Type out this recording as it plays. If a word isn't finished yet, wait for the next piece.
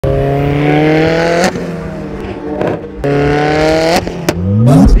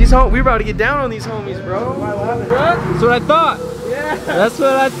we're about to get down on these homies, bro. That's what I thought. Yeah. That's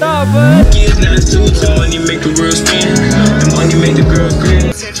what I thought, bud. Money make the girls spin. The money make the girls grin.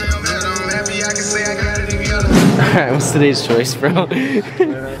 Alright, what's today's choice, bro?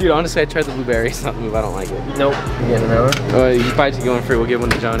 Dude, honestly, I tried the blueberry. It's not the move. I don't like it. Nope. You getting another? Oh, you probably should go in for it. We'll give one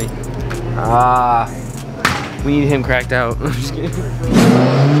to Johnny. Ah. We need him cracked out. I'm just kidding.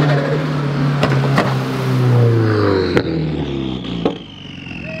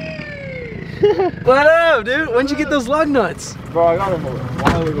 What up, dude? When'd you get those lug nuts? Bro, I got them a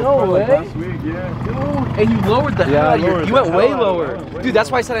while ago. No way. Last week, yeah. Dude, and you lowered the hell out of your, you went way lower. Dude,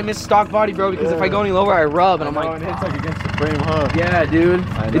 that's why I said I missed stock body, bro, because if I go any lower, I rub, and I'm like, it hits like against the frame, huh? Yeah, dude.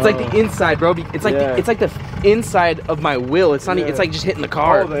 It's like the inside, bro. It's like it's like the inside of my wheel. It's not. It's like just hitting the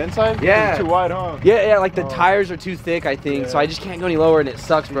car. Oh, the inside? Yeah. It's too wide, huh? Yeah, like the tires are too thick, I think. So I just can't go any lower, and it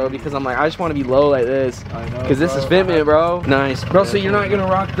sucks, bro, because I'm like, I just want to be low like this. I know. Because this is fitment, bro. Nice, bro. So you're not gonna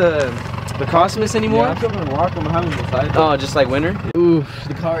rock the Cosmos anymore? Yeah, I'm still gonna rock them. I haven't decided. Oh, just like winter? Oof,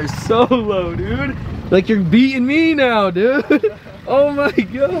 the car is so low, dude. Like you're beating me now, dude. Oh my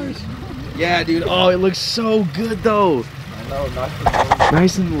gosh. Yeah, dude. Oh, it looks so good though. I know,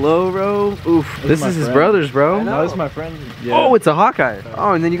 nice and low, bro. Oof. This is his brother's, bro. No, this is my friend. Yeah. Oh, it's a Hawkeye.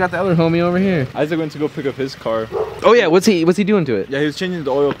 Oh, and then you got the other homie over here. Isaac went to go pick up his car. Oh yeah, what's he doing to it? Yeah, he was changing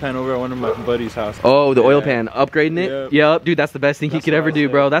the oil pan over at one of my buddy's house. Oh, the oil pan, upgrading it? Yep, dude, that's the best thing he could ever do,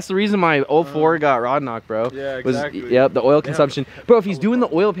 bro. That's the reason my 04 got rod knocked, bro. Yeah, exactly. Yep, the oil consumption. Bro, if he's doing the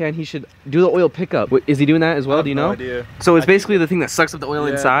oil pan, he should do the oil pickup. Is he doing that as well? Do you know? No idea. So it's basically the thing that sucks up the oil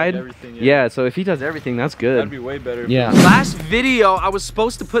inside? Everything, yeah, so if he does everything, that's good. That'd be way better. Yeah. Last video, I was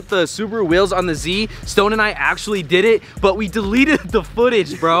supposed to put the Subaru wheels on the Z. Stone and I actually did it, but we deleted the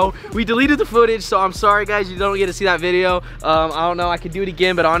footage, bro. We deleted the footage, so I'm sorry, guys. You don't get to see that video. I don't know. I could do it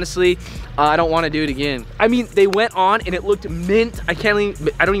again, but honestly, I don't want to do it again. I mean, they went on and it looked mint. I don't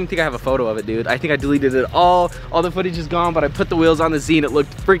even think I have a photo of it, dude. I think I deleted it all. All the footage is gone, but I put the wheels on the Z and it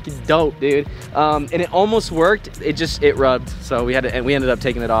looked freaking dope, dude. And it almost worked. It rubbed, so we ended up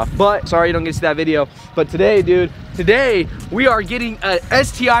taking it off. But sorry you don't get to see that video. But today, dude, we are getting a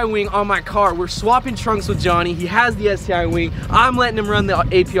STI wing on my car. We're swapping trunks with Johnny. He has the STI wing. I'm letting him run the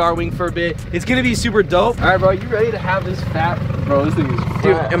APR wing for a bit. It's gonna be super dope. All right, bro, you ready to have this fat? Bro, this thing is fat.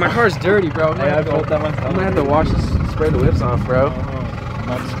 Dude, and my car's dirty, bro. I'm gonna have to wash this, spray the whips off, bro.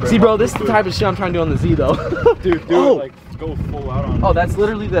 See, bro, this is the type of shit I'm trying to do on the Z, though. Dude, like, go full out on it. Oh, that's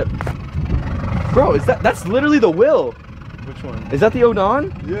literally the... Bro, that's literally the wheel. Which one? Is that the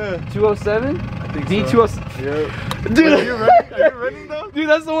Odon? Yeah. 207? 207? I think D207. Yeah. Dude, wait, are you running though? Dude,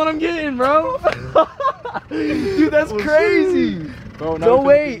 that's the one I'm getting, bro. Dude, that's crazy. Bro, no,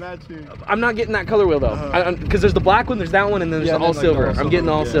 wait. I'm not getting that color wheel though. Because there's the black one, there's that one, and then there's the all silver. I'm getting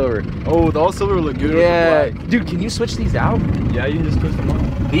the all silver. Oh, the all silver look good. Yeah. Dude, can you switch these out? Yeah, you can just twist them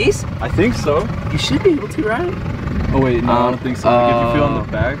out. These? I think so. You should be able to, right? Oh wait, no, I don't think so. Like if you feel on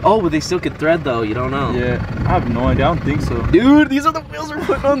the back. Oh, but they still could thread though, you don't know. Yeah, I have no idea. I don't think so. Dude, these are the wheels we're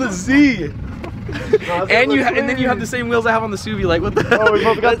putting on the Z. And then you have the same wheels I have on the Subi. Like what the? Oh, we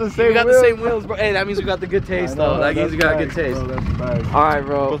both got the same. We got the same wheels, bro. Hey, that means we got the good taste though. That means we got good taste. Bro, that's bad. All right,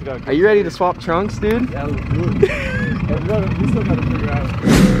 bro. Are you ready to swap trunks, dude? Yeah, let's do it. We still gotta figure out.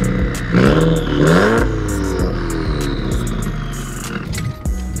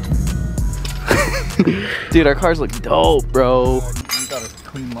 Dude, our cars look dope, bro. We got a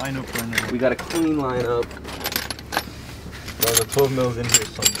clean lineup right now. We got a clean lineup. Bro, the 12 mils in here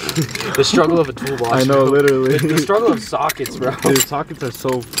somewhere. The struggle of a toolbox. I know, literally. The struggle of sockets, bro. Dude, sockets are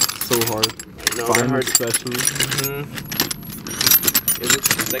so hard. No, they're hard, especially. Is it?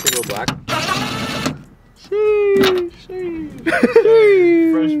 Is that gonna go black? Fresh.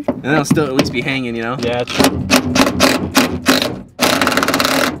 And that'll still at least be hanging, you know? Yeah, true.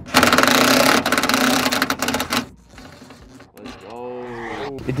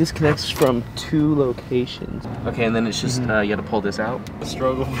 It disconnects from 2 locations. Okay, and then it's just, you gotta pull this out.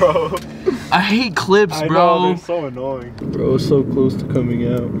 Struggle, bro. I hate clips, I bro. know, they're so annoying. Bro, so close to coming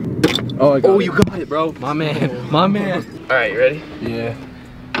out. Oh, I got it. You got it, bro. My man, my man. All right, you ready? Yeah.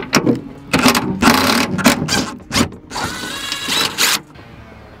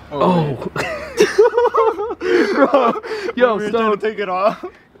 Oh. Bro, yo, we're trying to take it off.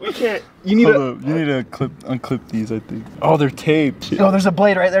 We can't. You need to unclip these, I think. Oh, they're taped. Oh, there's a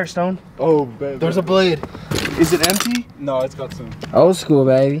blade right there, Stone. Oh, baby. There's a blade. Is it empty? No, it's got some. Old school,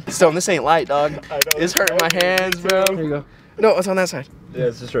 baby. Stone, this ain't light, dog. I know. It's hurting my hands, bro. Here you go. No, it's on that side. Yeah,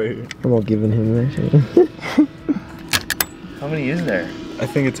 it's just right here. I'm not giving him that shit. How many is there? I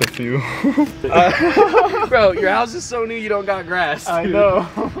think it's a few. Bro, your house is so new you don't got grass. I know.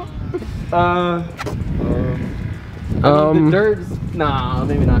 The dirt's, nah,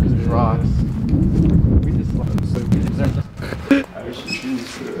 maybe not because there's rocks. We just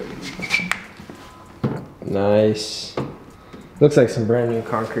Nice. Looks like some brand new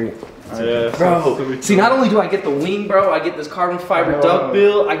concrete. Yeah, bro, see, not only do I get the wing, bro, I get this carbon fiber duck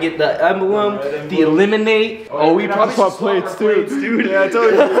bill, I get the emblem, the eliminate. Oh, we probably swap plates too, dude. Yeah, I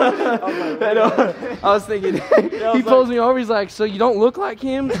told you. I know. I was thinking. He pulls me over. He's like, "So you don't look like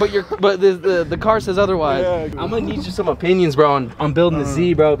him, but the car says otherwise." Yeah, I'm gonna need you some opinions, bro, on building the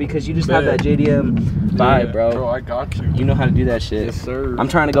Z, bro, because you just have that JDM vibe, bro. Bro, I got you. You know how to do that shit. Yes, sir. I'm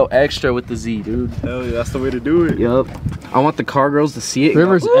trying to go extra with the Z, dude. Hell yeah, that's the way to do it. Yup. I want the car girls to see it.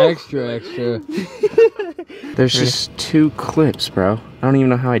 River's extra. There's just 2 clips, bro. I don't even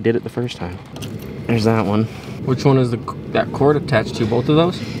know how I did it the first time. There's that one. Which one is that cord attached to? Both of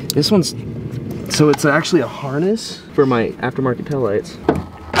those? This one's, so it's actually a harness for my aftermarket taillights.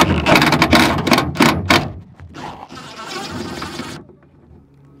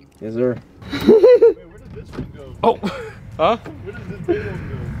 Yes, sir. Wait, where did this one go? Oh. Huh? Where did this big one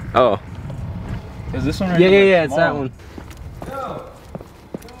go? Oh. Is this one right here? Yeah, yeah, it's that one.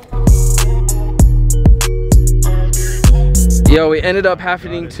 Yo, we ended up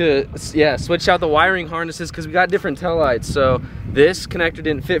having to, switch out the wiring harnesses because we got different taillights. So this connector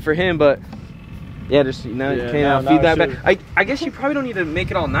didn't fit for him, but yeah, just feed that back. I guess you probably don't need to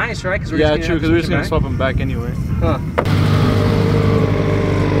make it all nice, right? Cause yeah, true, because we're just gonna swap them back anyway. Huh.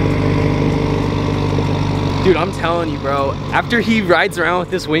 Dude, I'm telling you, bro, after he rides around with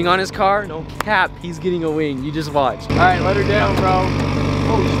this wing on his car, no cap, he's getting a wing. You just watch. All right, let her down, bro.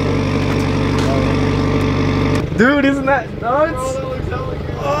 Oh, shit. Dude, isn't that nuts? Bro, that looks hella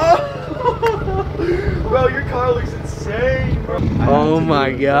good. Oh. Bro, your car looks insane, bro. Oh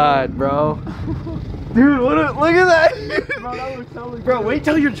my god, bro. Dude, look at that. Bro, that looks hella good. Bro, wait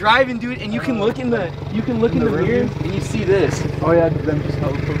till you're driving, dude, and you can look in the mirror and you see this. Oh yeah, them just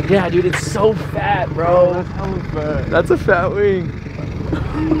hella cool. Yeah, dude, it's so fat, bro. That's hella fat. That's a fat wing.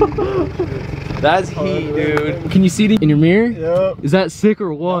 That's heat, dude. Can you see it in your mirror? Yep. Is that sick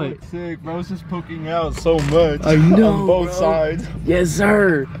or what? That looks sick, bro. It's just poking out so much. I know, on both sides. Yes,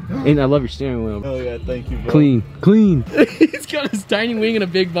 sir. And I love your steering wheel. Oh yeah, thank you, bro. Clean. He's got his tiny wing and a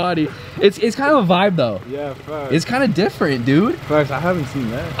big body. It's kind of a vibe though. Yeah, facts. It's kind of different, dude. Facts, I haven't seen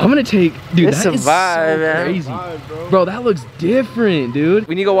that. I'm gonna take, dude. It's that a is vibe, so man. crazy, Vibe, bro. That looks different, dude.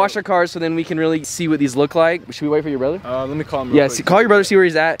 We need to go wash our cars so then we can really see what these look like. Should we wait for your brother? Let me call him. Yeah, call your brother, see where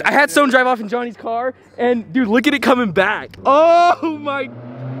he's at. I had Stone drive off in Johnny's car, and dude, look at it coming back. Oh my.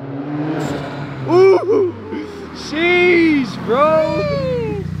 Ooh, sheesh, bro.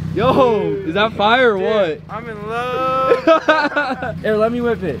 Yo, is that fire or what? I'm in love. Here, let me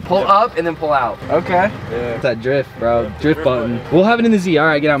whip it. Pull up and then pull out. Okay. Yeah. It's that drift, bro. Drift button. We'll have it in the Z. All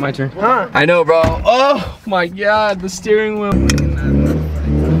right, get out, my turn. Huh? I know, bro. Oh my God, the steering wheel.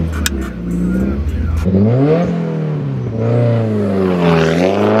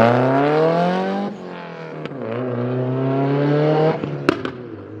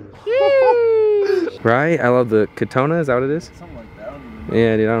 Right? I love the Katona. Is that what it is? Something like that.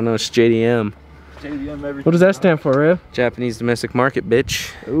 Yeah, dude. I don't know. It's JDM. JDM everything. What does that stand for, Rev? Japanese domestic market,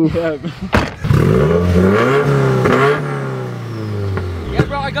 bitch. Ooh. Yeah. Yeah,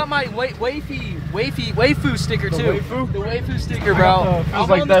 bro. I got my waifu sticker too. Waifu? The waifu sticker, bro. Feels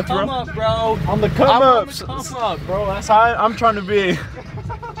like that, bro. On the come ups, bro. That's how I'm trying to be.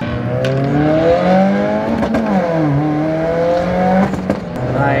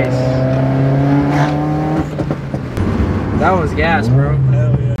 Nice. That was gas, bro.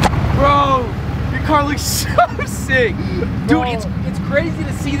 Hell yeah. Bro, your car looks so sick. Dude, it's crazy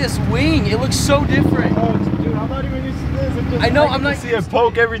to see this wing. It looks so different. Oh, dude, I'm not even used to this. I know, I'm not see it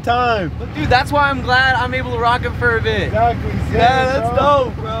poke every time. But dude, that's why I'm glad I'm able to rock it for a bit. Exactly. Yeah, that's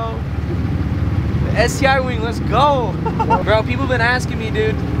dope, bro. The STI wing, let's go. Bro, people have been asking me,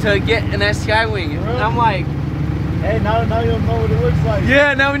 dude, to get an STI wing. And I'm like, hey, now you'll know what it looks like.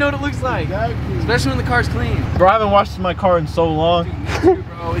 yeah, now we know what it looks like. Exactly. Especially when the car's clean. Bro, I haven't washed my car in so long. Dude,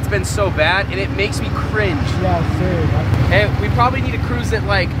 bro, it's been so bad and it makes me cringe. Yeah, serious. And we probably need to cruise at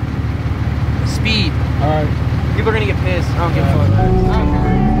like speed. Alright. People are gonna get pissed. I don't give a fuck.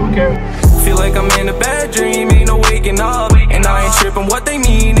 Who cares? Feel like I'm in a bad dream, ain't no waking up. And I ain't tripping what they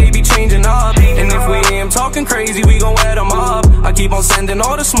mean, they be changing up. And if we am talking crazy, we gon' wet them up. I keep on sending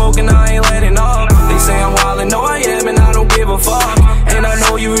all the smoke and I ain't letting up. They say I'm wildin', no I am, and I don't give a fuck. And I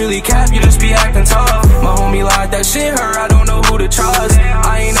know you really cap, you just be acting tough. My My homie lied, that shit hurt, I don't know who to trust.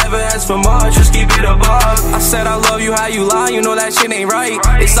 I ain't never asked for much, just keep it above. I said I love you, how you lie, you know that shit ain't right.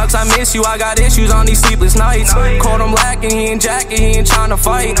 It sucks, I miss you, I got issues on these sleepless nights. Caught him lacking, he ain't jacking, he ain't trying to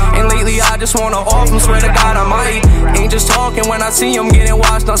fight. And lately I just wanna off him, swear to God I might. Ain't just talking when I see him getting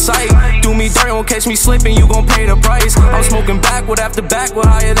washed on sight. Do me dirt, won't catch me slipping, you gon' pay the price. I'm smoking backward after backward,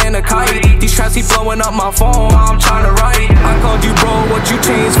 higher than a kite. These tracks keep blowing up my phone while I'm trying to write. I called you bro, what you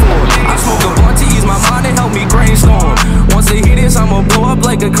changed for? I smoke a blunt to ease my mind and help me brainstorm. Once they hear this, I'ma blow up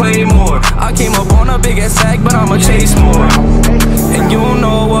like a claymore. I came up on a big ass bag, but I'ma chase more. And you don't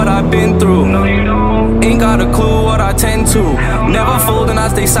know what I've been through. Ain't got a clue what I tend to. Never fold and I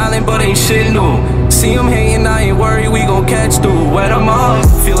stay silent, but ain't shit new. See them hating, I ain't worried, we gon' catch through. Wet them up,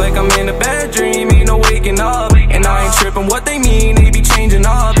 feel like I'm in a bad dream, ain't no waking up. And I ain't tripping what they mean, they be changing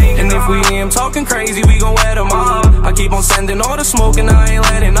up. And if we am talking crazy, we gon' wet them up. I keep on sending all the smoke and I ain't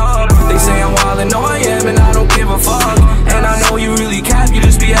letting up. They say I'm wild and no I am, and I don't give a fuck. And I know you really cap, you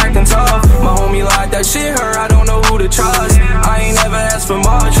just be acting tough. My homie lied, that shit hurt, I don't know who to trust. I ain't never asked for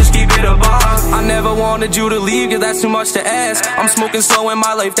much, just keep it above. I never wanted you to leave, cause that's too much to ask. I'm smoking slow in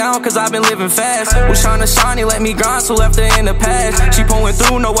my life down, cause I've been living fast. Was trying to shine, he let me grind, so left her in the past. She pulling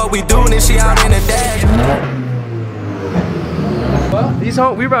through, know what we do, then she out in the dash.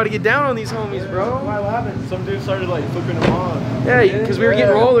 Well, we about to get down on these homies, bro. What happened? Some dude started like flipping them off. Yeah, because we were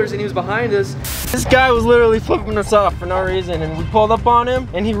getting rollers and he was behind us. This guy was literally flipping us off for no reason, and we pulled up on him,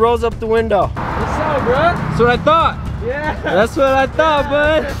 and he rolls up the window. What's up, bro? That's what I thought. Yeah. That's what I thought,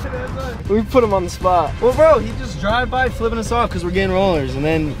 bud. We put him on the spot. Well, bro, he just drive by flipping us off because we're getting rollers, and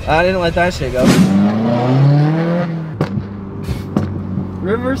then I didn't let that shit go.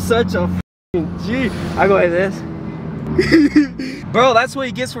 River's such a f***ing G. I go like this. bro, that's what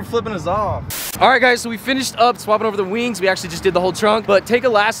he gets for flipping us off. All right, guys, so we finished up swapping over the wings. We actually just did the whole trunk, but take a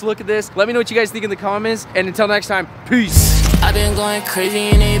last look at this. Let me know what you guys think in the comments, and until next time, peace. I've been going crazy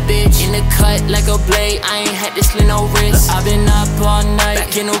in it, bitch. In the cut like a blade, I ain't had to slit no wrist. I've been up all night,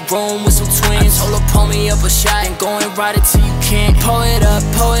 back in the room with some twins. I told her pull me up a shot, and go and ride it till you can't. Pull it up,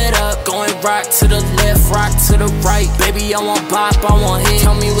 going rock to the left, rock to the right. Baby, I want bop, I want hit.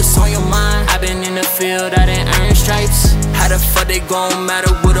 Tell me what's on your mind. I've been in the field, I done earned stripes. How the fuck they gon'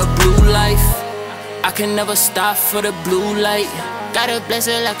 matter with a blue life? I can never stop for the blue light. Gotta bless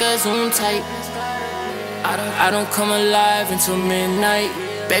it like a Zoom type. I don't come alive until midnight.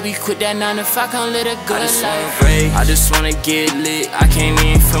 Baby, quit that 9 to 5, can't live a good life. I just wanna get lit, I can't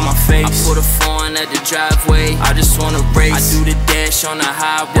even feel my face. I put a phone at the driveway, I just wanna race. I do the dash on the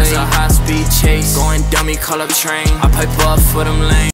highway, it's a high speed chase. Going dummy, call up train, I pipe up for them lanes.